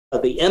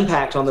the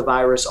impact on the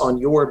virus on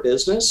your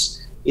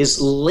business is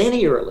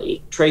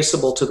linearly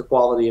traceable to the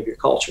quality of your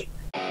culture.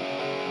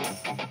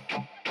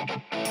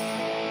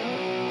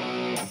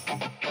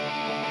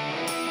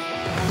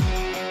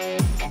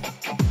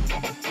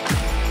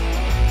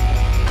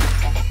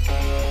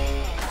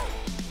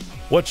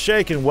 What's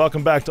shaking?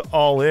 Welcome back to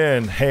All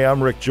In. Hey,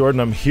 I'm Rick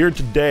Jordan. I'm here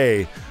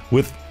today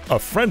with a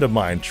friend of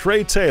mine,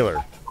 Trey Taylor.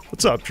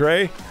 What's up,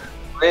 Trey?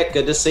 Rick,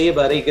 good to see you,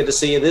 buddy. Good to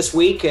see you this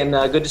week, and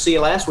good to see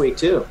you last week,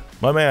 too.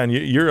 My man,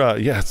 you're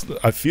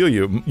I feel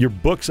you. Your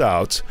book's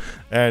out,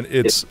 and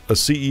it's a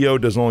CEO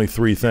does only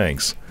three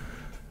things.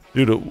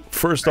 Dude,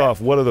 first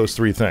off, what are those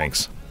three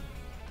things?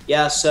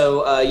 Yeah,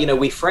 so,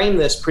 we frame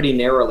this pretty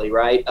narrowly,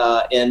 right?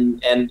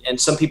 And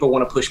some people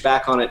want to push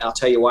back on it, and I'll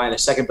tell you why in a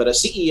second. But a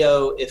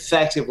CEO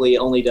effectively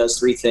only does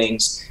three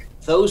things.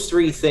 Those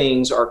three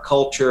things are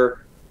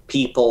culture,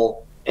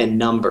 people, and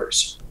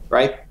numbers,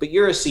 right? But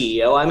you're a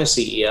CEO. I'm a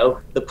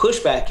CEO. The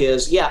pushback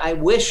is, yeah, I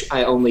wish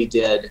I only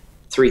did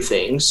three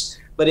things.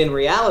 But in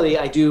reality,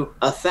 I do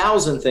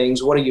 1,000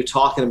 things. What are you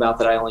talking about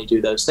that I only do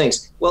those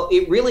things? Well,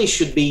 it really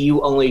should be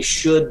you only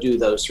should do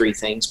those three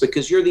things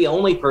because you're the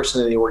only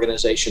person in the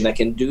organization that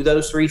can do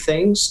those three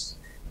things.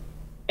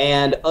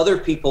 And other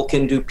people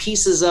can do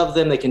pieces of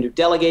them. They can do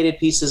delegated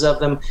pieces of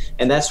them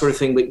and that sort of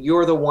thing. But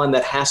you're the one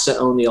that has to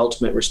own the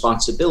ultimate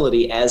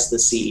responsibility as the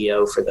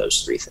CEO for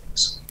those three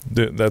things.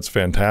 That's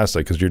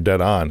fantastic because you're dead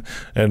on.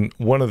 And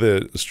one of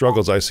the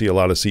struggles I see a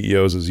lot of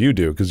CEOs is you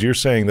do, because you're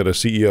saying that a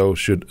CEO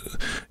should,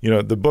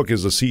 the book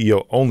is a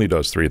CEO only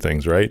does three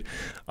things, right?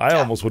 I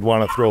almost would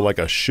want to throw like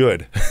a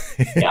should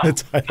in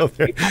the title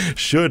there.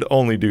 Should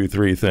only do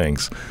three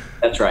things.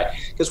 That's right.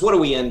 Because what do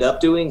we end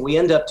up doing? We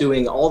end up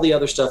doing all the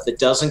other stuff that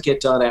doesn't get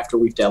done after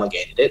we've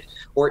delegated it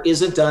or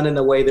isn't done in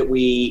the way that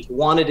we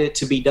wanted it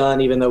to be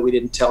done, even though we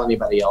didn't tell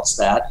anybody else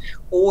that,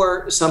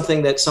 or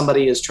something that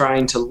somebody is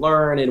trying to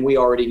learn and we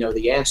already know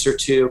the answer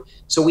to.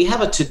 So we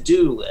have a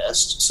to-do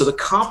list. So the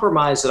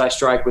compromise that I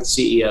strike with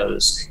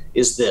CEOs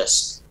is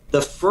this.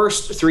 The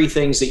first three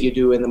things that you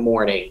do in the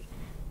morning,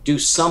 do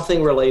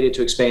something related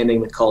to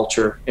expanding the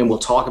culture, and we'll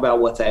talk about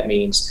what that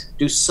means.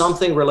 Do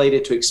something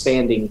related to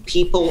expanding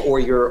people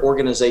or your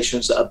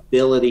organization's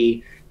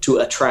ability to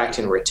attract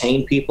and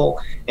retain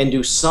people, and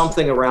do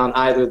something around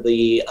either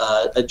the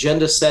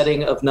agenda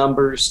setting of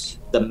numbers,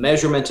 the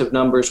measurement of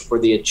numbers, or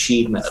the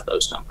achievement of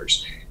those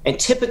numbers. And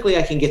typically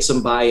I can get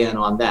some buy-in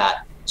on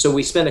that. So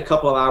we spend a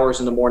couple of hours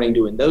in the morning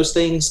doing those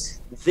things.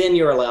 Then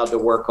you're allowed to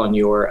work on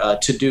your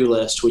to-do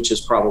list, which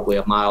is probably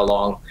a mile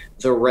long,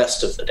 the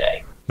rest of the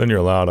day. Then you're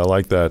allowed. I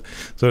like that.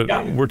 So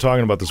We're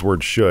talking about this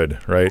word should,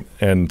 right?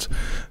 And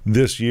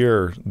this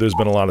year, there's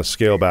been a lot of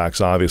scale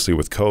backs, obviously,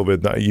 with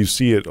COVID. You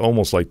see it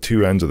almost like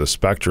two ends of the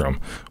spectrum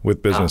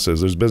with businesses.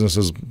 There's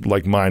businesses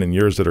like mine and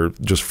yours that are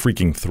just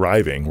freaking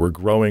thriving. We're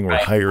growing,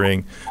 we're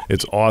hiring.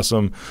 It's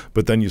awesome.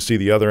 But then you see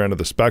the other end of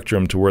the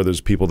spectrum to where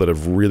there's people that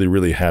have really,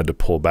 really had to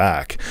pull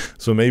back.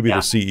 So maybe the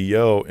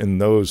CEO in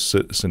those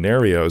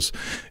scenarios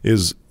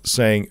is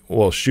saying,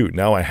 well, shoot,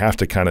 now I have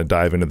to kind of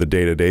dive into the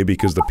day-to-day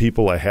because the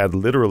people I had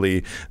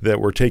literally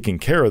that were taking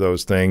care of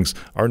those things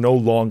are no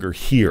longer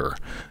here.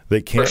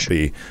 They can't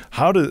be.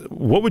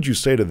 What would you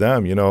say to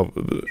them,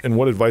 and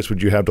what advice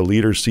would you have to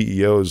leaders,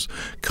 CEOs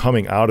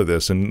coming out of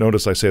this? And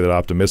notice I say that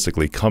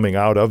optimistically, coming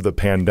out of the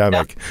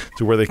pandemic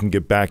to where they can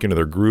get back into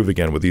their groove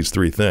again with these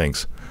three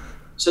things.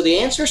 So the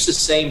answer is the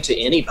same to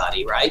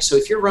anybody, right? So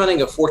if you're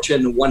running a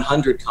Fortune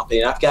 100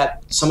 company, and I've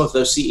got some of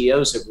those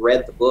CEOs have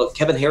read the book.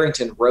 Kevin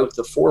Harrington wrote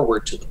the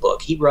foreword to the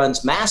book. He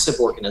runs massive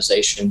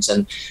organizations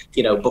and,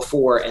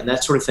 before and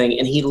that sort of thing.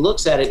 And he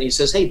looks at it and he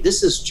says, hey,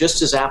 this is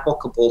just as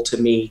applicable to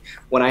me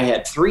when I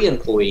had 3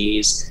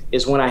 employees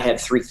as when I had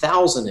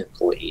 3,000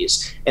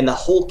 employees. And the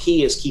whole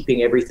key is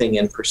keeping everything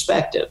in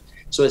perspective.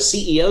 So a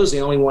CEO is the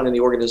only one in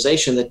the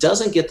organization that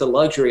doesn't get the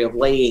luxury of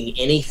laying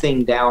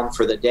anything down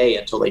for the day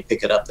until they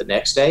pick it up the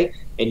next day.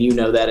 And you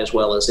know that as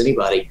well as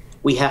anybody.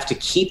 We have to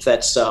keep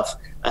that stuff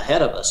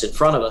ahead of us, in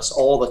front of us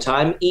all the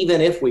time, even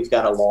if we've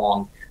got a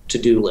long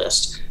to-do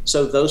list.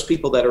 So those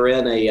people that are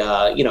in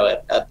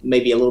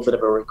maybe a little bit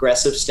of a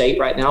regressive state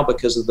right now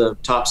because of the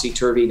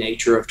topsy-turvy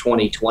nature of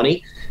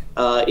 2020,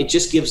 it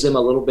just gives them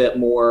a little bit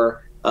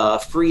more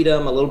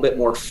freedom, a little bit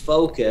more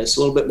focus, a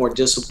little bit more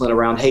discipline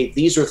around, hey,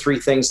 these are three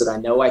things that I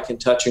know I can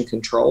touch and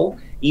control,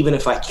 even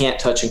if I can't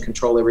touch and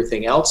control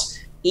everything else,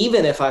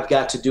 even if I've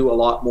got to do a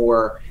lot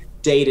more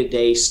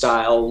day-to-day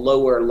style,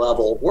 lower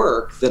level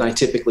work than I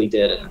typically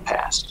did in the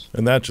past.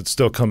 And that should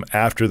still come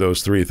after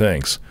those three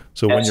things.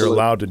 So when you're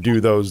allowed to do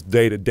those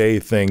day-to-day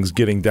things,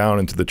 getting down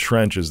into the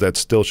trenches, that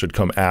still should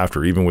come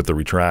after, even with the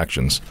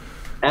retractions.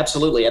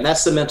 Absolutely. And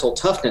that's the mental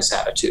toughness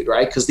attitude,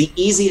 right? Because the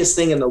easiest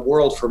thing in the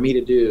world for me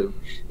to do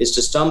is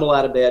to stumble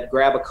out of bed,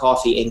 grab a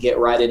coffee, and get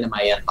right into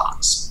my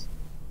inbox.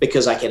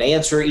 Because I can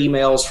answer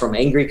emails from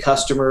angry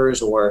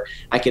customers, or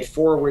I could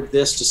forward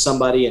this to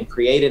somebody and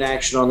create an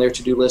action on their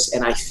to-do list,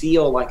 and I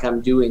feel like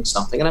I'm doing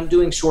something. And I'm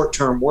doing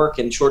short-term work,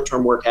 and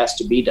short-term work has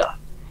to be done.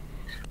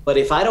 But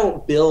if I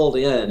don't build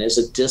in as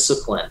a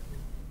discipline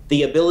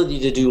the ability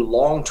to do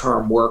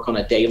long-term work on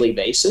a daily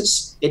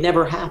basis, it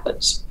never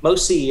happens.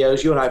 Most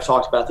CEOs, you and I have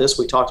talked about this,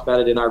 we talked about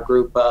it in our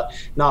group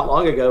not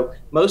long ago,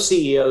 most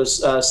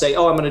CEOs say,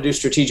 oh, I'm going to do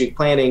strategic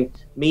planning.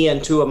 Me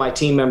and two of my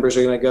team members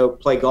are going to go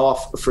play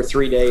golf for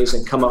 3 days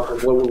and come up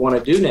with what we want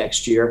to do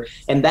next year.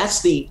 And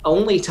that's the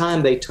only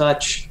time they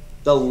touch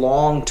the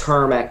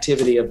long-term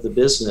activity of the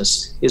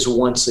business is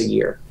once a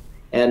year.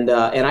 And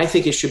I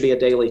think it should be a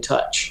daily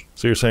touch.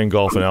 So you're saying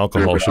golf and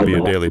alcohol should be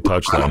a daily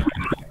touch then?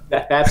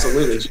 That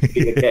absolutely should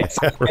be the case.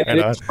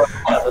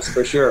 Right,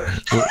 for sure.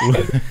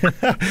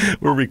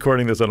 We're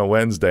recording this on a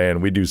Wednesday, and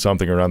we do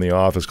something around the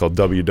office called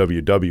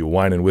WWW,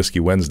 Wine and Whiskey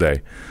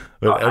Wednesday.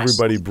 But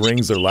everybody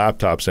brings their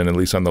laptops in, at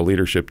least on the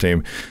leadership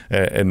team,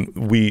 and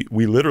we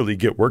literally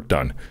get work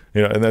done.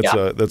 And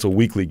that's a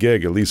weekly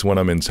gig, at least when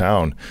I'm in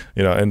town.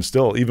 And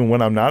still, even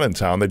when I'm not in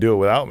town, they do it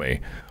without me,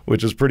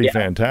 which is pretty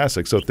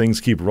fantastic. So things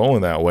keep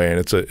rolling that way, and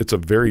it's a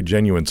very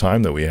genuine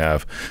time that we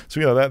have.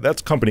 So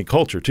that's company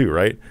culture too,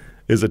 right?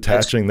 Is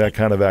attaching that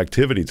kind of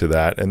activity to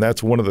that. And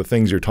that's one of the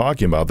things you're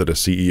talking about that a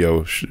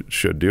CEO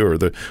should do, or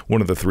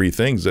one of the 3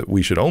 things that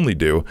we should only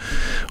do.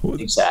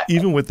 Exactly.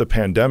 Even with the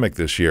pandemic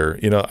this year,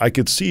 I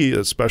could see,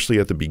 especially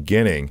at the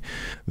beginning,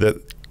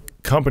 that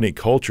company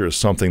culture is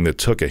something that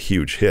took a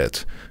huge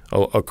hit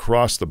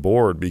across the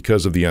board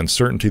because of the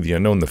uncertainty, the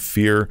unknown, the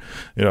fear.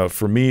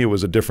 For me, it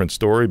was a different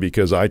story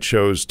because I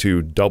chose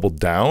to double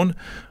down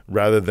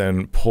rather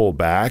than pull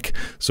back.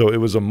 So it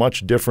was a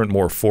much different,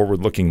 more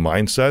forward-looking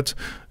mindset.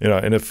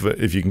 And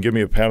if you can give me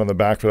a pat on the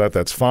back for that,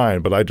 that's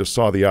fine. But I just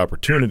saw the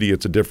opportunity.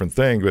 It's a different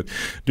thing. But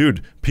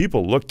dude,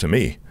 people look to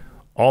me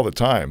all the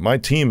time. My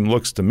team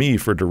looks to me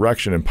for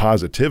direction and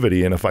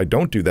positivity. And if I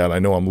don't do that, I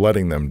know I'm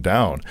letting them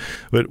down.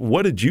 But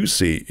what did you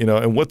see? And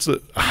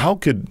how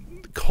could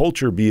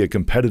culture be a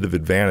competitive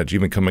advantage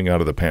even coming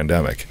out of the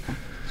pandemic?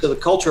 So the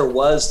culture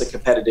was the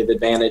competitive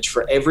advantage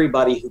for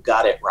everybody who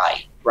got it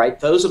right?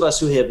 Those of us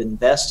who have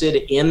invested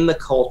in the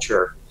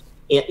culture,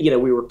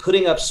 we were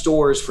putting up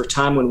stores for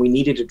time when we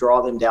needed to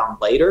draw them down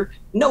later.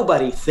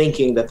 Nobody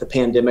thinking that the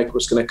pandemic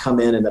was going to come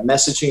in, and the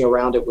messaging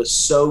around it was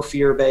so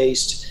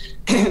fear-based,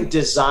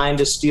 designed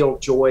to steal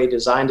joy,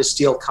 designed to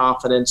steal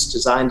confidence,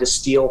 designed to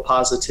steal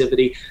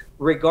positivity,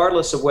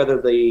 regardless of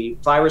whether the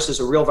virus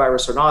is a real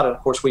virus or not. And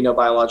of course, we know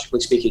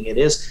biologically speaking it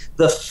is.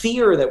 The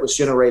fear that was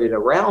generated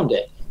around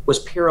it was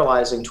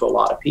paralyzing to a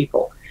lot of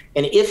people.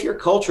 And if your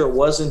culture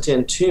wasn't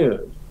in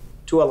tune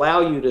to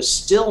allow you to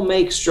still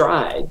make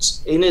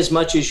strides in as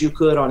much as you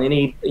could on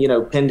any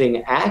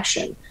pending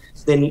action,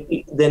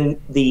 then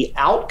the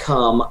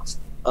outcome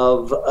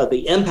of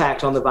the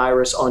impact on the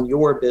virus on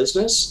your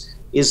business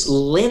is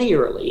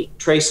linearly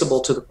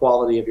traceable to the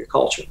quality of your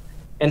culture.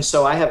 And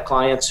so I have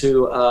clients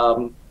who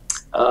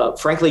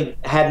frankly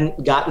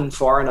hadn't gotten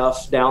far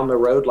enough down the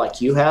road like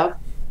you have,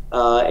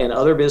 and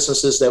other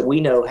businesses that we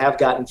know have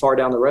gotten far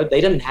down the road. They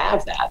didn't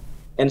have that.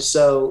 And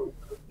so,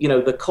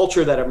 the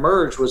culture that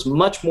emerged was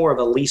much more of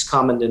a least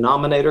common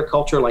denominator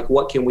culture, like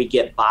what can we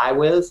get by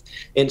with,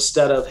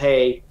 instead of,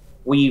 hey,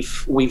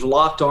 we've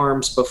locked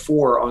arms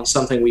before on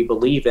something we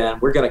believe in.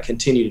 We're going to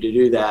continue to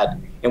do that,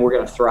 and we're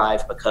going to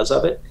thrive because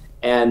of it.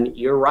 And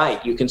you're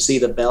right. You can see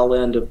the bell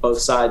end of both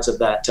sides of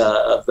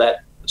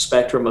that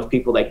spectrum of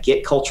people that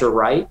get culture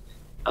right,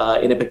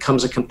 and it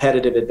becomes a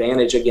competitive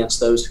advantage against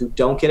those who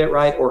don't get it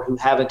right or who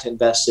haven't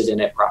invested in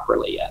it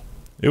properly yet.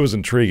 It was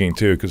intriguing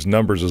too, because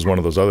numbers is one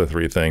of those other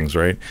 3 things,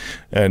 right?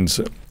 And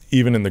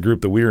even in the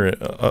group that we were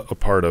a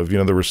part of,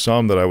 there were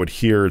some that I would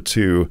hear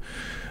to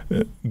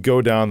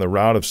go down the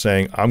route of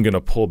saying, I'm going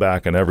to pull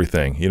back on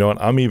everything. And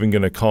I'm even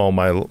going to call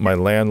my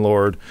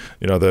landlord,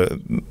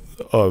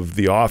 of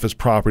the office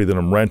property that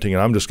I'm renting,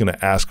 and I'm just going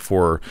to ask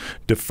for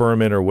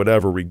deferment or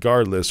whatever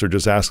regardless, or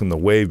just ask them to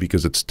waive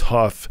because it's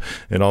tough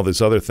and all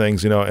these other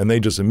things, and they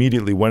just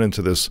immediately went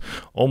into this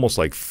almost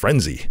like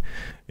frenzy,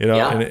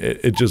 and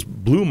it just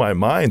blew my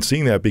mind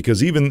seeing that,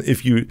 because even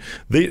if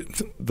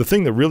the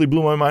thing that really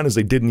blew my mind is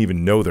they didn't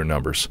even know their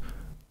numbers.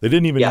 They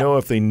didn't even know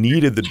if they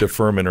needed the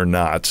deferment or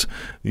not.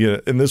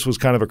 And this was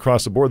kind of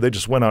across the board. They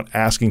just went out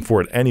asking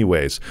for it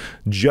anyways,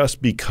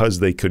 just because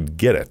they could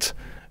get it,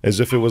 as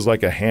if it was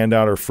like a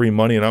handout or free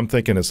money. And I'm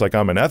thinking it's like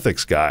I'm an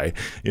ethics guy.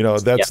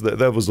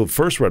 That was the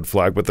first red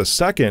flag. But the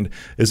second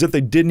is that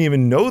they didn't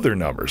even know their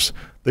numbers.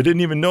 They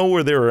didn't even know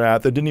where they were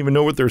at. They didn't even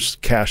know what their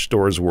cash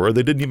stores were.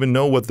 They didn't even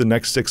know what the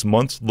next 6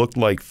 months looked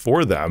like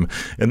for them.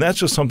 And that's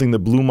just something that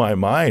blew my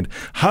mind.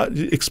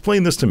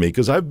 Explain this to me,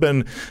 because I've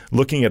been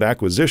looking at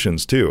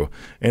acquisitions too.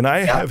 And I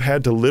have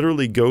had to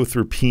literally go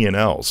through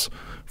P&Ls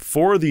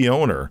for the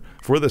owner,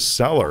 for the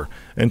seller,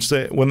 and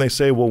when they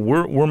say, well,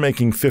 we're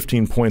making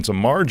 15 points of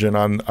margin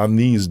on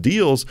these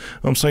deals,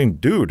 I'm saying,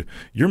 dude,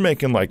 you're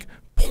making like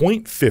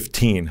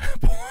 0.15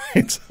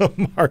 points of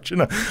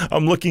margin.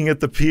 I'm looking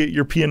at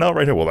your P&L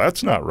right here. Well,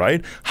 that's not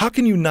right. How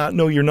can you not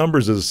know your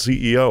numbers as a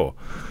CEO?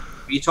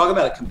 You talk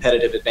about a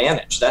competitive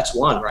advantage. That's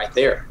one right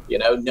there.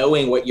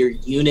 Knowing what your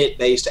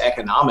unit-based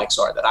economics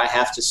are, that I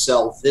have to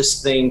sell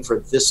this thing for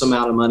this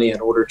amount of money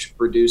in order to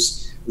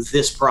produce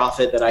this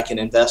profit that I can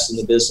invest in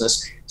the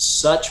business.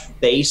 Such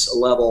base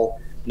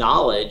level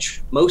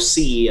knowledge most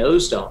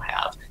CEOs don't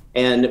have.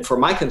 And for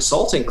my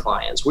consulting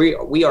clients,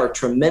 we are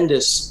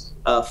tremendous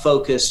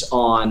focused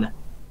on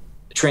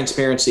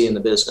transparency in the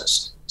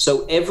business.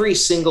 So every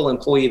single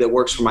employee that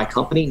works for my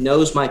company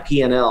knows my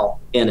P&L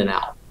in and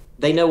out.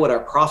 They know what our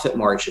profit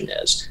margin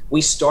is.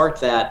 We start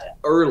that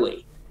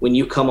early when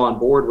you come on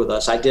board with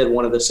us. I did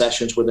one of the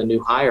sessions with a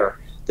new hire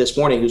this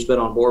morning who's been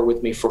on board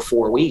with me for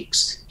 4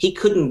 weeks. He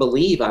couldn't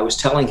believe I was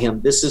telling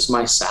him, this is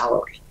my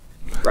salary,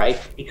 right?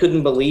 He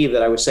couldn't believe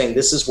that I was saying,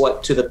 this is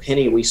what to the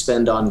penny we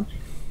spend on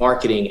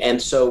marketing.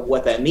 And so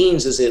what that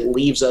means is it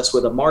leaves us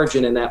with a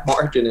margin, and that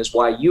margin is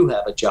why you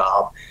have a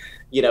job,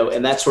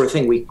 and that sort of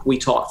thing. We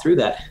talk through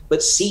that.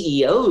 But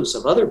CEOs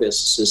of other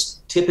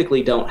businesses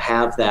typically don't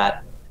have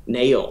that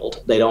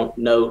nailed. They don't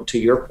know, to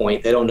your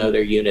point, they don't know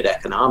their unit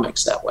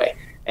economics that way.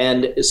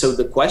 And so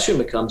the question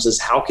becomes is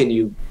how can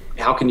you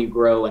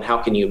grow and how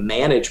can you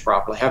manage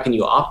properly? How can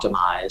you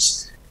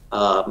optimize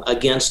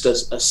against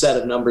a set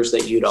of numbers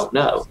that you don't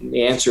know? And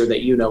the answer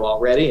that you know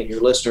already and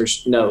your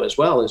listeners know as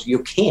well is you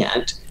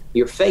can't.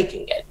 You're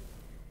faking it.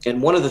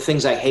 And one of the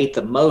things I hate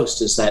the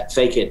most is that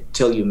fake it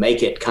till you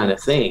make it kind of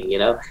thing.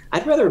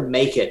 I'd rather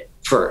make it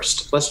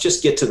first. Let's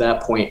just get to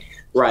that point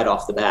right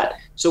off the bat.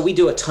 So we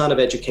do a ton of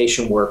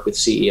education work with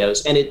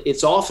CEOs, and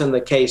it's often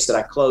the case that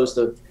I close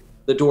the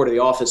door to the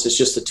office. It's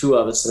just the two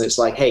of us, and it's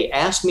like, hey,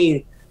 ask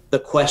me the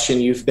question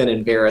you've been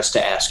embarrassed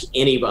to ask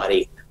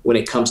anybody when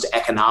it comes to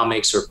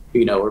economics or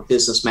or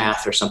business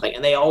math or something,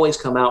 and they always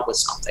come out with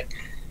something,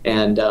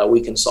 and we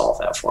can solve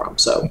that for them.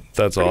 So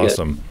that's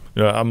awesome.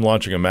 I'm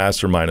launching a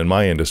mastermind in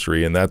my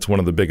industry, and that's one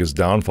of the biggest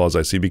downfalls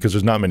I see because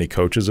there's not many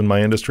coaches in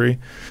my industry.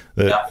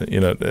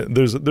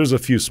 There's a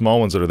few small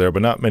ones that are there,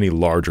 but not many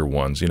larger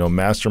ones.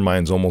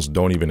 Masterminds almost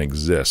don't even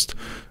exist.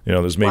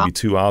 There's maybe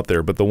two out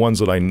there, but the ones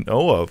that I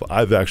know of,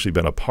 I've actually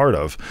been a part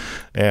of,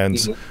 and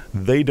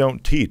they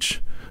don't teach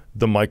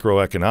the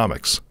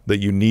microeconomics that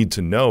you need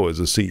to know as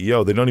a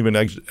CEO. They don't even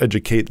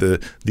educate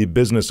the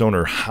business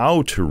owner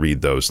how to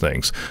read those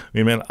things.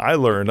 I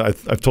learned,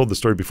 I've told the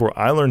story before,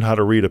 I learned how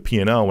to read a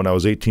P&L when I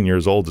was 18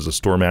 years old as a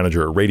store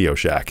manager at Radio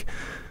Shack.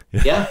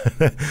 Yeah.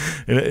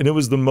 and it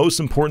was the most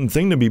important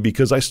thing to me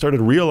because I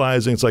started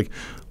realizing it's like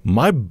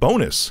my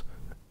bonus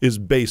is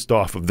based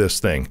off of this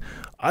thing.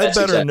 I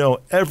better know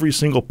every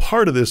single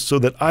part of this so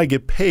that I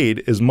get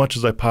paid as much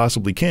as I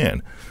possibly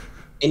can.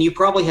 And you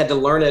probably had to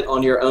learn it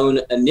on your own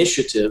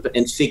initiative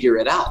and figure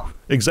it out.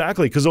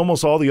 Exactly, because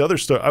almost all the other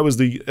stuff,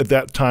 at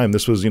that time,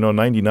 this was,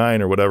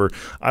 99 or whatever,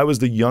 I was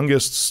the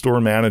youngest store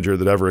manager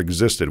that ever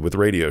existed with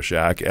Radio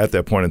Shack at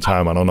that point in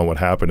time. I don't know what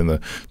happened in the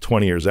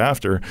 20 years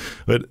after,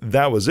 but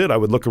that was it. I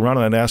would look around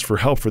and I'd ask for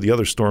help for the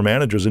other store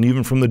managers and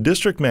even from the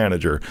district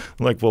manager.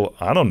 I'm like, well,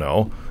 I don't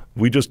know.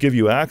 We just give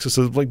you access.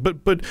 Like,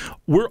 but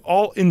we're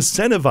all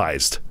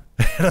incentivized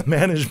at a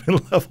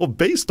management level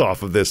based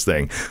off of this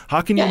thing.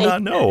 How can you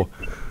not know?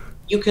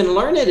 You can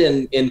learn it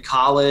in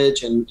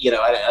college, and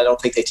I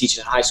don't think they teach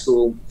it in high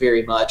school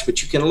very much,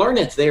 but you can learn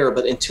it there.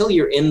 But until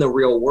you're in the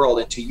real world,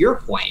 and to your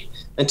point,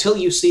 until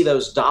you see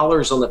those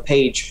dollars on the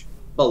page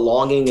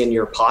belonging in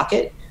your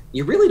pocket,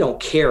 you really don't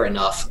care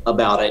enough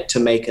about it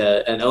to make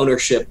an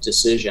ownership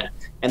decision.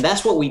 And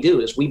that's what we do,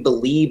 is we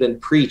believe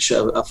and preach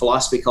a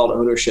philosophy called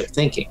ownership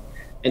thinking.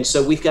 And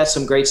so we've got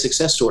some great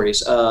success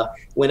stories.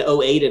 When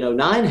 2008 and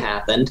 2009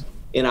 happened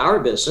in our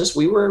business,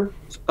 we were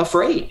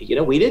afraid.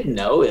 We didn't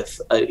know if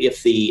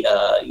the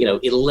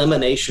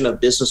elimination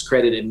of business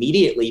credit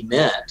immediately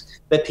meant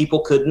that people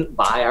couldn't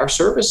buy our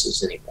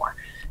services anymore.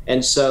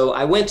 And so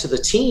I went to the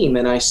team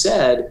and I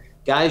said,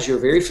 guys, you're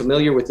very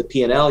familiar with the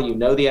P&L. You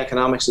know the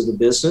economics of the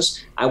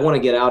business. I want to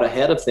get out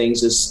ahead of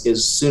things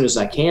as soon as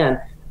I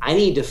can. I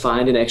need to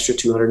find an extra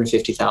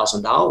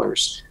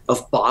 $250,000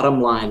 of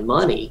bottom line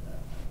money.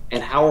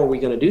 And how are we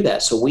going to do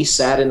that? So we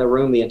sat in the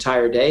room the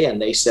entire day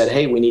and they said,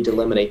 hey, we need to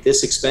eliminate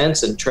this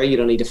expense. And Trey, you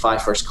don't need to fly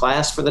first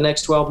class for the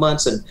next 12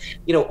 months. And,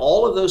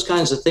 all of those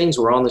kinds of things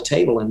were on the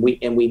table, and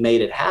we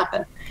made it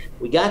happen.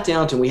 We got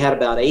down to, we had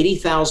about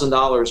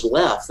 $80,000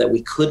 left that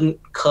we couldn't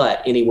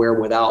cut anywhere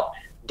without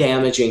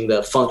damaging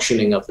the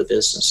functioning of the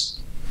business.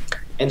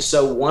 And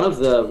so one of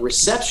the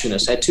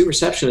receptionists, I had two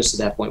receptionists at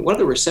that point. One of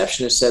the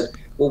receptionists said,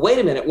 well, wait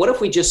a minute, what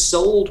if we just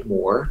sold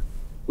more?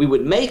 We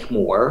would make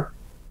more.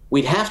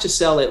 We'd have to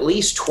sell at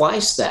least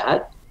twice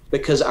that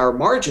because our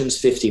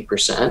margin's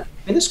 50%.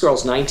 And this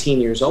girl's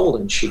 19 years old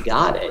and she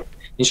got it.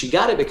 And she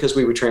got it because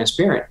we were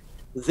transparent.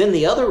 Then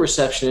the other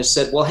receptionist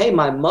said, well, hey,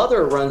 my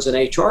mother runs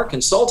an HR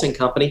consulting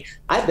company.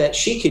 I bet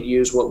she could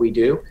use what we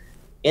do.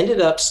 Ended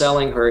up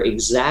selling her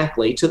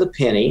exactly to the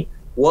penny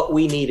what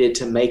we needed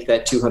to make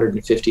that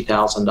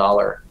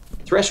 $250,000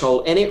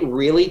 threshold. And it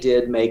really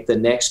did make the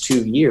next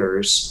 2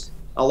 years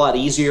a lot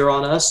easier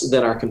on us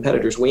than our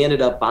competitors. We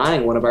ended up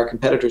buying one of our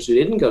competitors who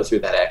didn't go through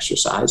that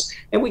exercise,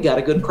 and we got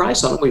a good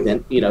price on them. We've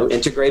been,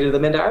 integrated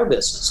them into our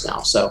business now.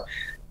 So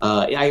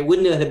I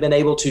wouldn't have been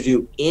able to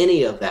do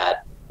any of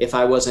that if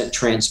I wasn't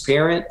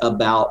transparent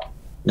about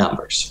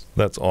numbers.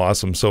 That's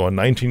awesome. So a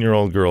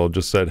 19-year-old girl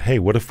just said, hey,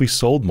 what if we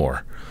sold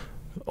more?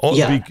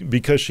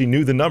 Because she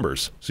knew the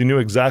numbers. She knew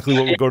exactly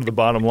what would go to the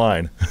bottom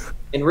line.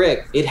 And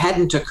Rick, it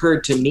hadn't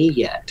occurred to me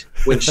yet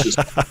when she's.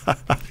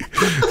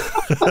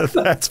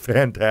 That's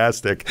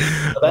fantastic.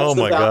 So oh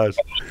my gosh.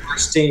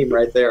 First team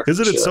right there.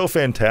 Isn't it so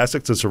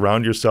fantastic to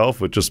surround yourself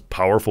with just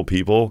powerful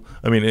people?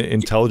 I mean,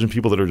 intelligent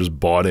people that are just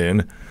bought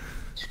in.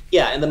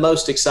 Yeah, and the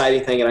most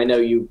exciting thing, and I know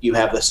you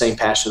have the same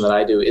passion that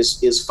I do,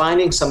 is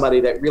finding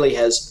somebody that really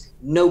has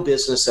no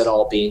business at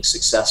all being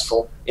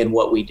successful in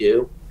what we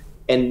do,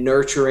 and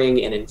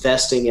nurturing and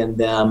investing in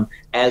them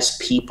as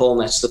people,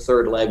 and that's the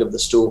third leg of the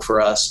stool for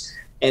us,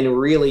 and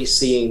really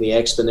seeing the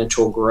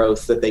exponential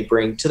growth that they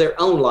bring to their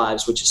own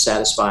lives, which is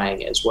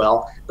satisfying as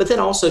well, but then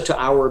also to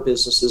our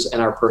businesses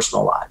and our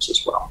personal lives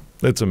as well.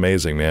 It's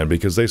amazing, man,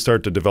 because they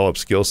start to develop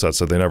skill sets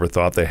that they never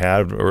thought they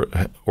had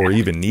or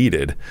even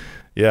needed.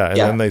 Yeah, and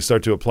then they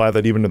start to apply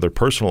that even to their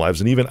personal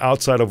lives, and even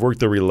outside of work,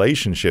 their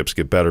relationships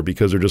get better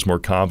because they're just more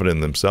confident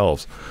in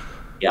themselves.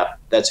 Yeah,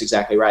 that's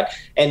exactly right.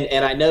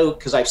 And I know,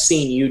 because I've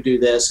seen you do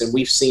this, and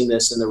we've seen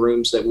this in the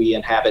rooms that we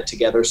inhabit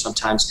together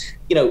sometimes,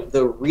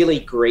 the really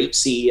great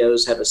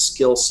CEOs have a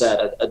skill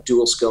set, a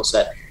dual skill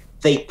set.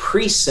 They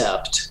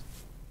precept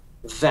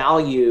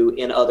value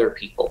in other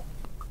people,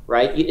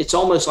 right? It's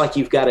almost like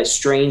you've got a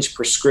strange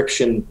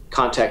prescription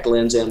contact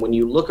lens in when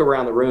you look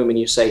around the room and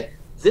you say,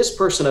 this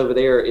person over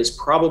there is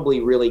probably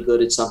really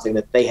good at something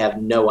that they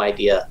have no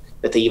idea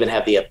that they even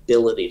have the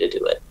ability to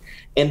do it.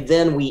 And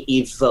then we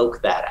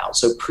evoke that out.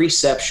 So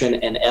preception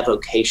and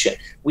evocation.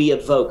 We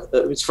evoke,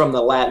 it's from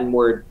the Latin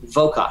word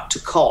vocat, to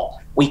call.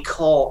 We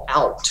call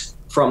out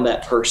from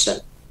that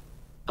person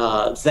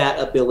that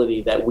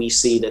ability that we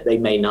see that they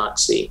may not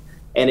see.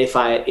 And if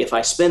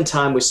I spend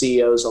time with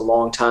CEOs a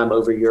long time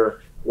over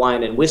your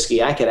wine and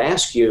whiskey, I could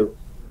ask you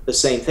the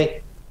same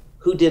thing.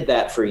 Who did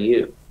that for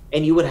you?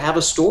 And you would have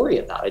a story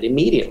about it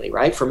immediately,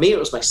 right? For me, it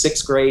was my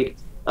 6th grade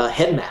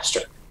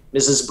headmaster,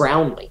 Mrs.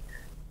 Brownlee.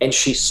 And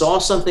she saw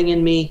something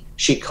in me.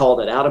 She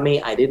called it out of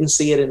me. I didn't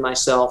see it in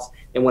myself.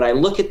 And when I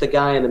look at the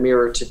guy in the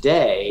mirror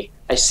today,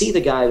 I see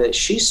the guy that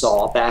she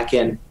saw back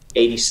in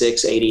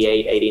 86,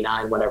 88,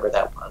 89, whenever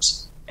that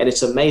was. And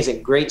it's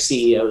amazing. Great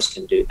CEOs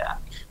can do that.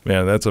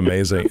 Man, that's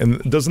amazing. And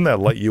doesn't that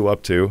light you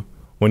up too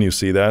when you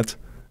see that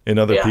in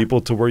other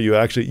people, to where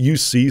you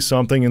see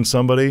something in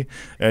somebody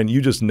and you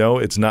just know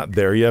it's not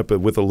there yet, but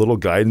with a little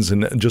guidance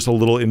and just a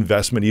little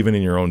investment even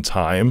in your own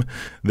time,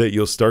 that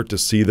you'll start to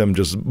see them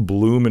just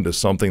bloom into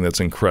something that's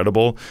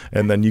incredible.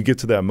 And then you get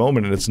to that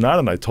moment, and it's not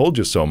an I told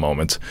you so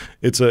moment.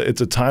 It's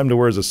a time to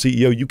where, as a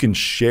CEO, you can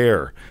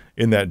share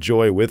in that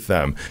joy with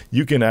them.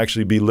 You can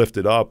actually be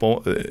lifted up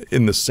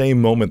in the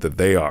same moment that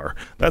they are.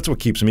 That's what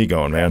keeps me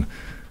going, man.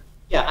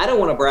 Yeah, I don't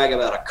want to brag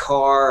about a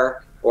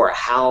car or a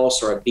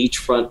house or a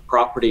beachfront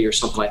property or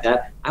something like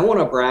that. I want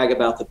to brag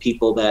about the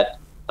people that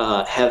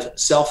have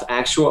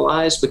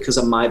self-actualized because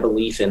of my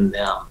belief in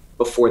them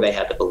before they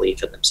had the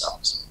belief in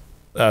themselves.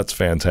 That's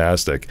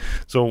fantastic.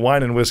 So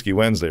Wine and Whiskey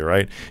Wednesday,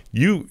 right?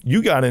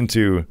 You got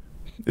into,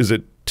 is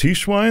it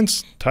Tyche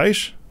wines?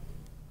 Tyche?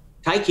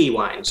 Tyche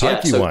wines.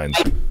 Tyche wines.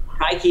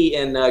 Tyche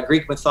in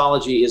Greek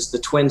mythology is the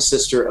twin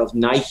sister of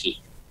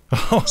Nike.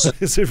 Oh,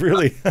 is it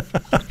really?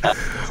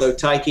 So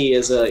Tyche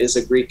is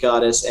a Greek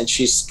goddess, and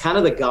she's kind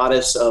of the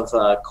goddess of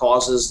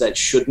causes that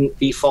shouldn't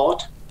be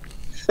fought,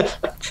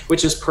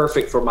 which is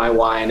perfect for my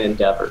wine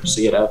endeavors.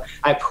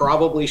 I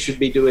probably should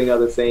be doing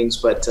other things,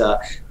 but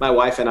my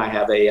wife and I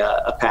have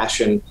a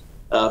passion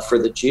for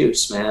the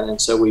juice, man, and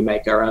so we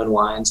make our own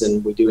wines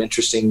and we do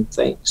interesting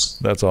things.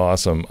 That's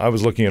awesome. I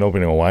was looking at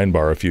opening a wine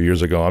bar a few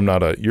years ago.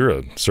 You're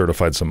a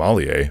certified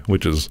sommelier,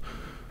 which is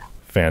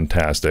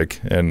fantastic,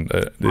 and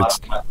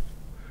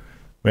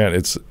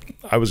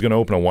I was going to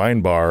open a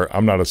wine bar.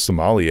 I'm not a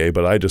sommelier,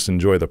 but I just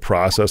enjoy the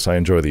process. I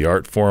enjoy the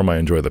art form. I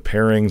enjoy the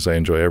pairings. I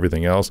enjoy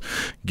everything else.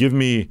 Give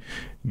me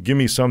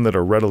some that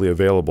are readily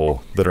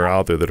available, that are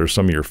out there, that are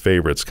some of your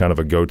favorites, kind of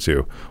a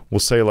go-to. We'll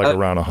say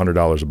around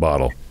 $100 a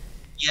bottle.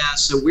 Yeah,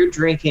 so we're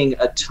drinking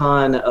a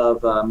ton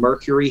of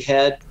Mercury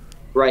Head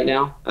right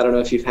now. I don't know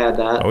if you've had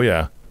that. Oh,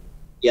 yeah.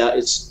 Yeah,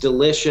 it's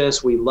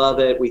delicious. We love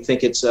it. We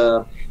think it's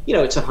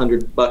it's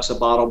 $100 a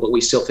bottle, but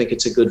we still think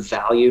it's a good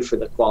value for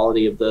the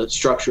quality of the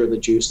structure of the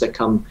juice that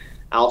come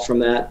out from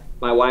that.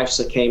 My wife's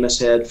a Camus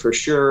Head for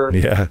sure.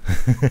 Yeah.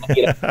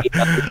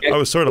 I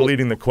was sort of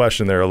leading the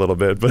question there a little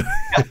bit, but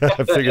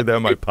I figured that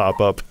might pop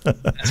up.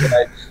 That's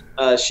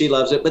right. She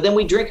loves it. But then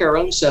we drink our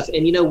own stuff,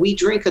 and we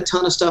drink a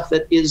ton of stuff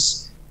that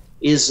is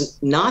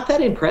not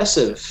that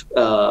impressive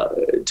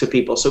to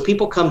people. So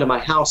people come to my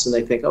house and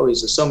they think, oh,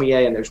 he's a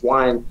sommelier and there's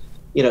wine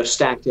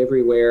stacked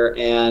everywhere,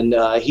 and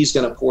he's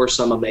going to pour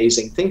some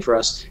amazing thing for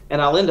us.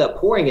 And I'll end up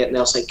pouring it, and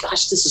they'll say,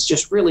 gosh, this is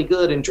just really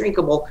good and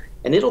drinkable.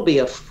 And it'll be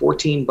a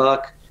 $14,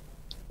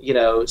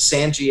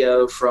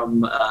 Sangio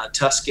from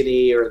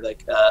Tuscany, or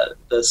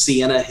the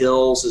Siena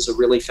Hills is a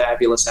really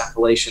fabulous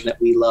appellation that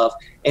we love.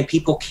 And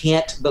people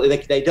can't,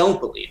 they don't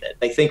believe it.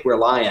 They think we're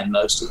lying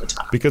most of the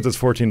time. Because it's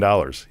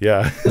 $14.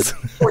 Yeah. It's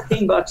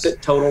 $14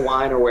 at Total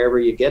Wine or wherever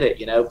you get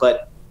it,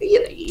 but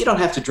you don't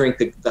have to drink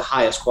the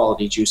highest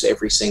quality juice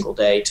every single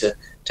day to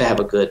have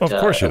a good. Of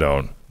course you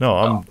don't. No,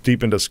 I'm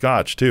deep into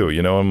Scotch too.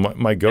 And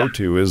my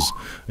go-to is,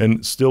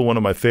 and still one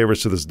of my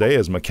favorites to this day,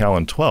 is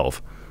Macallan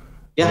 12.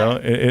 Yeah.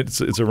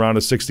 It's around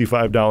a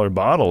 $65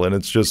 bottle, and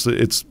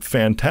it's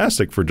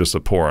fantastic for just a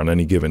pour on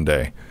any given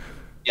day.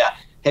 Yeah.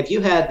 Have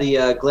you had the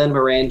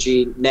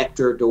Glenmorangie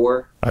Nectar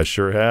D'Or? I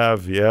sure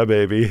have. Yeah,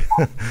 baby.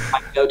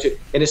 I go to,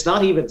 and it's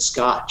not even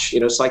Scotch.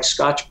 It's like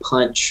Scotch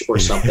punch or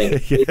something.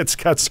 Yeah, it's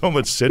got so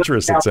much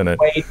citrus that's in it.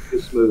 Way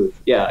too smooth.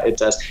 Yeah, it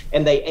does.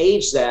 And they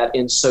age that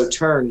in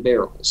Sauterne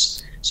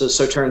barrels. So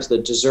Sauterne's the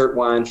dessert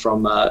wine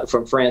from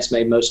France,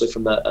 made mostly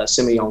from the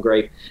Semillon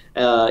grape.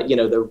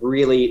 The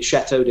really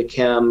Chateau de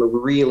Chem,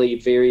 really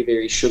very,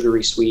 very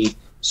sugary sweet,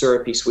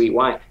 syrupy sweet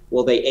wine.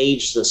 Well, they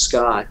age the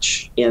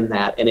Scotch in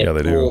that, and it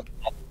pulls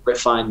that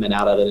refinement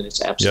out of it, and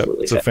it's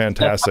absolutely it's a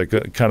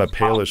fantastic kind of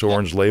palish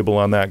orange label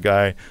on that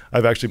guy.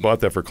 I've actually bought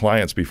that for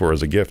clients before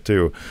as a gift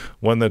too.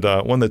 One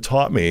that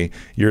taught me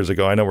years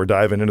ago. I know we're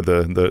diving into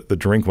the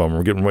drink one.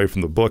 We're getting away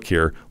from the book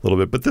here a little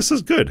bit, but this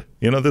is good.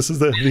 This is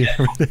the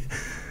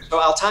So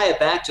I'll tie it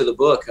back to the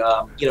book.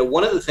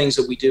 One of the things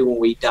that we do when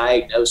we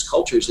diagnose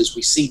cultures is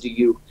we see,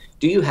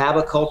 do you have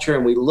a culture?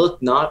 And we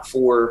look not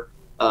for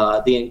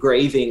the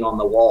engraving on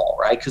the wall,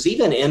 right? Because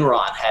even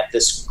Enron had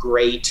this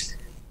great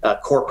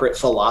corporate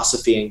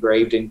philosophy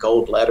engraved in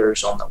gold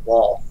letters on the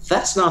wall.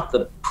 That's not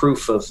the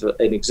proof of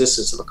an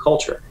existence of a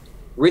culture.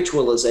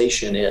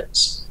 Ritualization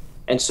is.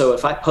 And so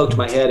if I poked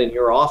my head in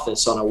your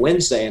office on a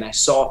Wednesday and I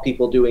saw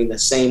people doing the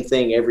same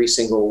thing every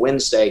single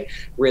Wednesday,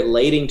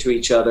 relating to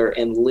each other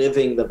and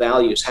living the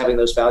values, having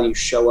those values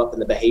show up in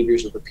the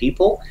behaviors of the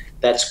people,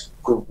 that's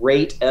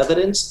great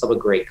evidence of a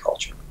great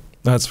culture.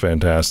 That's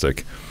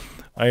fantastic.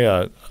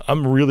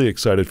 I'm really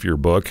excited for your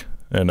book,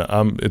 and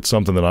it's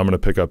something that I'm going to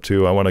pick up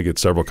too. I want to get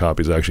several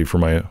copies actually for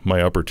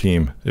my upper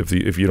team, if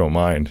you don't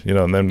mind.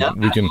 And then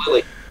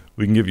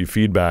we can give you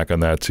feedback on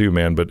that too,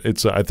 man. But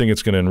I think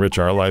it's going to enrich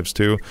our lives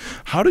too.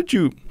 How did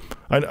you?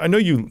 I know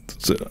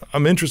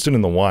I'm interested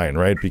in the wine,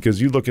 right? Because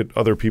you look at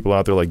other people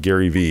out there like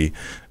Gary Vee,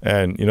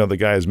 and the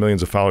guy has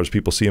millions of followers.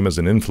 People see him as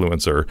an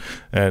influencer,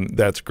 and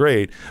that's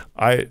great.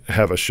 I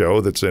have a show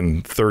that's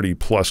in 30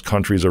 plus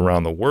countries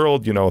around the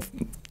world.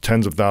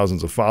 Tens of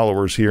thousands of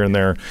followers here and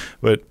there,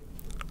 but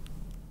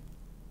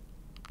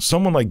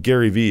someone like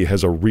Gary Vee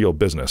has a real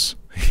business.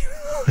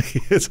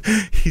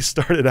 He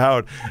started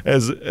out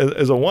as a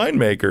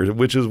winemaker,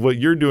 which is what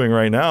you're doing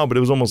right now, but it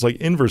was almost like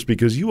inverse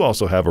because you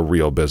also have a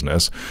real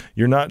business.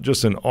 You're not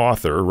just an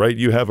author, right?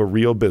 You have a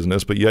real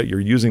business, but yet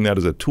you're using that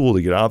as a tool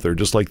to get out there,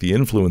 just like the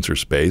influencer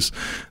space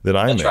that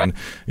I'm in.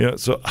 Right.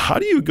 So how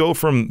do you go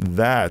from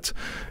that,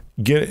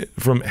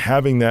 from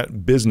having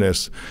that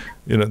business,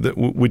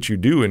 which you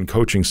do in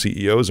coaching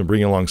CEOs and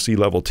bringing along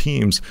C-level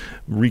teams,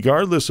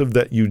 regardless of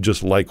that you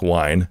just like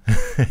wine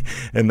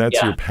and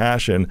that's your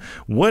passion,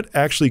 what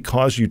actually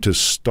caused you to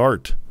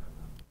start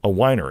a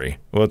winery?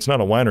 Well, it's not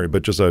a winery,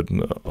 but just a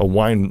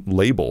wine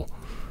label.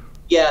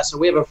 Yeah, so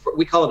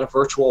we call it a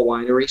virtual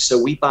winery.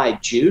 So we buy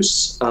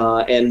juice,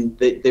 and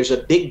there's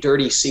a big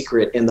dirty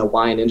secret in the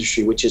wine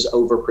industry, which is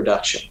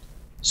overproduction.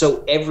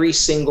 So every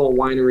single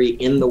winery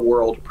in the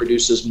world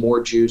produces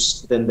more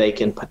juice than they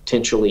can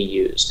potentially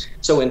use.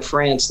 So in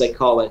France, they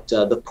call it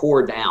the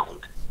pour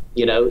down.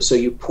 So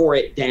you pour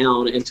it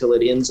down until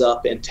it ends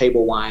up in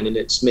table wine, and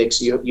it's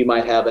mixed. You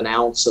might have an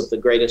ounce of the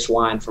greatest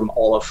wine from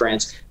all of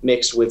France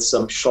mixed with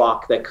some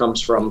schlock that comes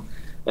from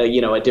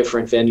a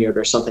different vineyard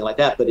or something like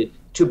that. But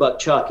Two Buck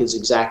Chuck is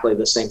exactly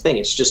the same thing.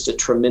 It's just a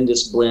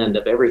tremendous blend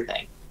of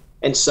everything.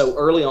 And so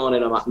early on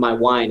in my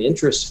wine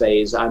interest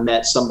phase, I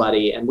met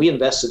somebody, and we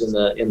invested in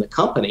the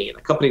company. And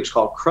the company was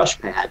called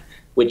Crushpad,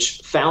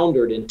 which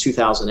foundered in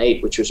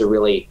 2008, which was a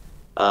really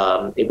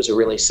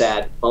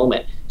sad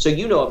moment. So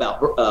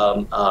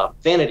about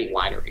vanity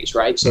wineries,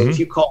 right? So if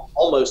you call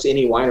almost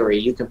any winery,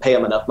 you can pay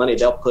them enough money,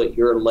 they'll put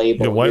your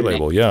label. The white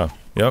label, yeah,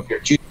 yep. Your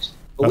juice.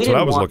 That's what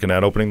I was looking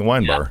at, opening the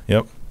wine bar.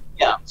 Yep.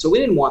 Yeah. So we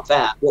didn't want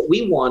that. What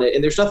we wanted,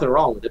 and there's nothing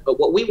wrong with it, but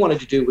what we wanted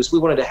to do was we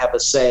wanted to have a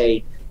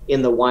say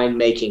in the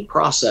winemaking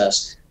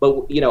process.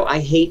 But, I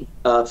hate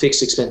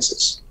fixed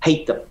expenses.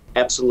 Hate them.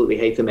 Absolutely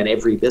hate them in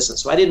every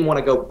business. So I didn't want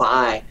to go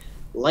buy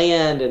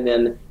land and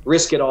then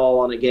risk it all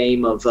on a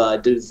game of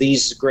do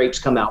these grapes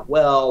come out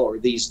well or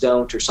these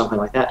don't or something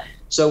like that.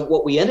 So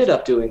what we ended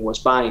up doing was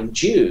buying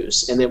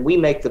juice, and then we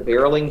make the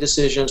barreling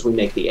decisions, we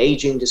make the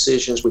aging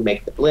decisions, we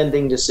make the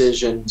blending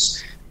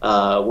decisions,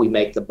 we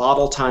make the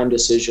bottle time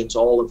decisions,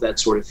 all of that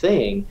sort of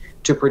thing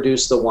to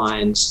produce the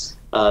wines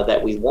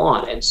that we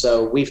want. And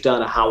so we've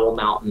done a Howell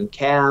Mountain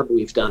Cab,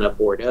 we've done a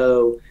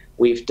Bordeaux,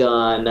 we've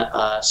done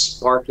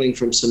sparkling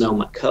from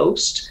Sonoma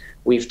Coast,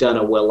 we've done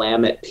a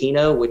Willamette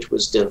Pinot, which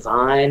was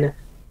divine.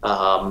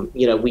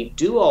 We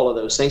do all of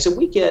those things, and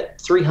we get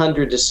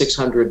 300 to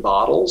 600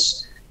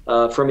 bottles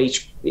from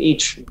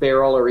each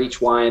barrel or each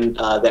wine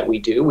that we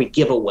do. We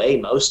give away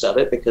most of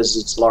it because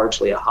it's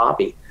largely a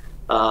hobby.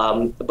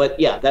 But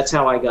yeah, that's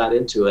how I got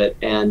into it.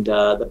 And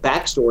the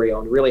backstory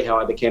on really how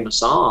I became a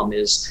somm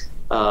is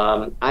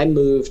I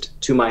moved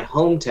to my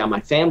hometown,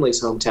 my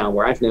family's hometown,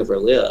 where I've never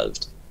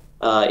lived,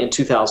 in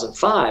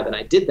 2005. And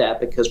I did that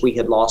because we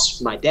had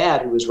lost my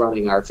dad, who was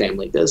running our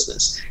family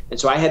business. And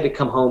so I had to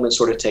come home and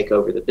sort of take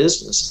over the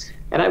business.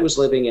 And I was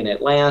living in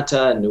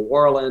Atlanta and New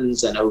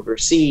Orleans and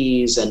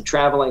overseas and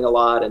traveling a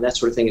lot and that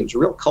sort of thing. It was a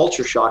real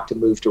culture shock to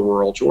move to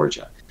rural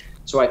Georgia.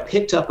 So I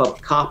picked up a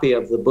copy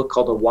of the book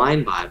called The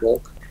Wine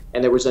Bible,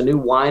 and there was a new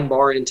wine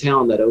bar in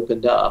town that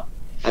opened up.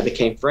 I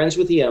became friends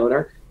with the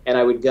owner, and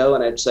I would go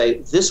and I'd say,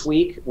 this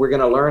week we're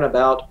going to learn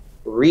about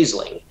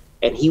Riesling.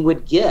 And he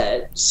would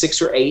get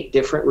 6 or 8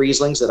 different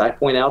Rieslings that I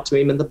point out to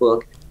him in the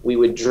book. We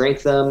would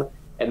drink them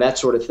and that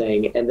sort of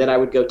thing. And then I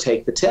would go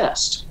take the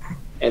test.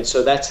 And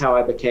so that's how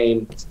I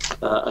became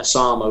a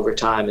somm over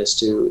time, is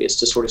to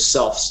sort of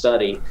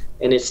self-study.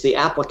 And it's the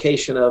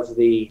application of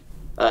the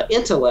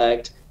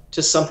intellect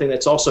to something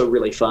that's also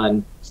really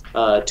fun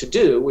to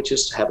do, which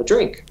is to have a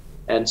drink.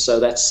 And so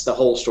that's the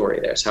whole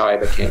story. That's how I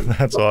became.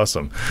 That's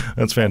awesome.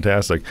 That's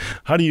fantastic.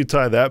 How do you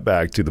tie that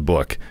back to the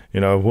book? You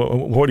know,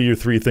 what are your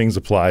 3 things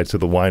applied to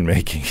the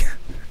winemaking?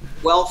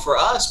 Well, for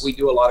us, we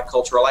do a lot of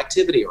cultural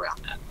activity around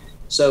that.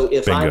 So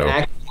if Bingo. I'm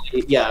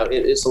actually,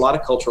 it's a lot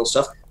of cultural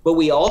stuff, but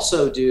we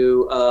also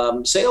do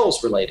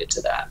sales related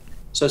to that.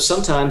 So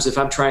sometimes if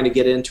I'm trying to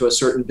get into a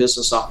certain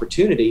business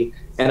opportunity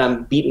and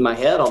I'm beating my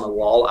head on the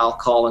wall, I'll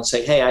call and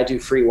say, hey, I do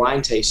free wine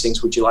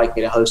tastings. Would you like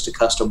me to host a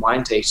custom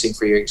wine tasting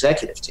for your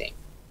executive team?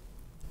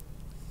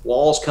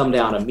 Walls come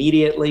down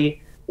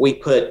immediately. We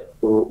put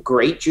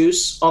great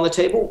juice on the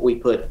table. We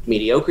put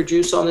mediocre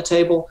juice on the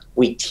table.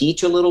 We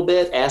teach a little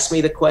bit. Ask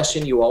me the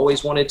question you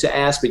always wanted to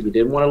ask, but you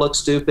didn't want to look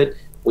stupid.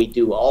 We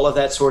do all of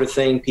that sort of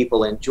thing.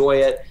 People enjoy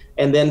it.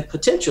 And then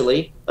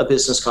potentially a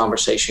business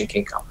conversation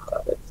can come out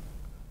of it.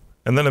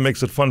 And then it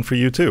makes it fun for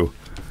you too.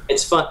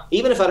 It's fun.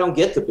 Even if I don't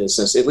get the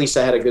business, at least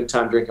I had a good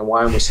time drinking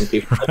wine with some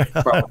people.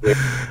 Probably.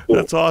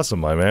 That's awesome,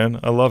 my man.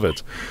 I love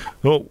it.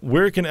 Well,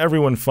 where can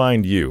everyone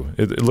find you?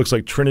 It looks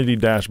like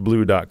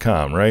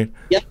trinity-blue.com, right?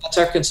 Yeah, that's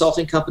our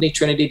consulting company,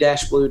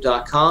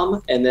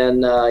 trinity-blue.com. And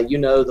then,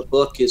 the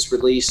book is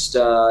released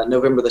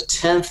November the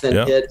 10th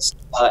and hits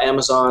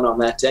Amazon on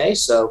that day.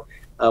 So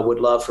would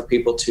love for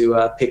people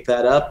to pick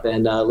that up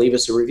and leave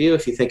us a review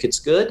if you think it's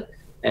good.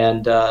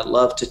 And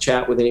love to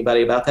chat with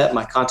anybody about that.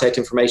 My contact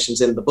information's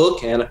in the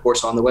book and, of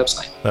course, on the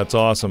website. That's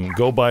awesome.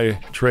 Go buy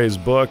Trey's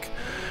book,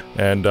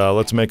 and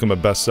let's make him a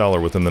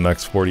bestseller within the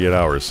next 48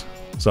 hours.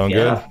 Sound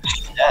good?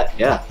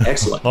 Yeah,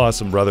 excellent.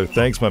 Awesome, brother.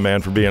 Thanks, my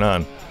man, for being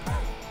on.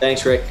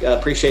 Thanks, Rick.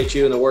 Appreciate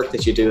you and the work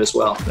that you do as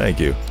well. Thank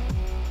you.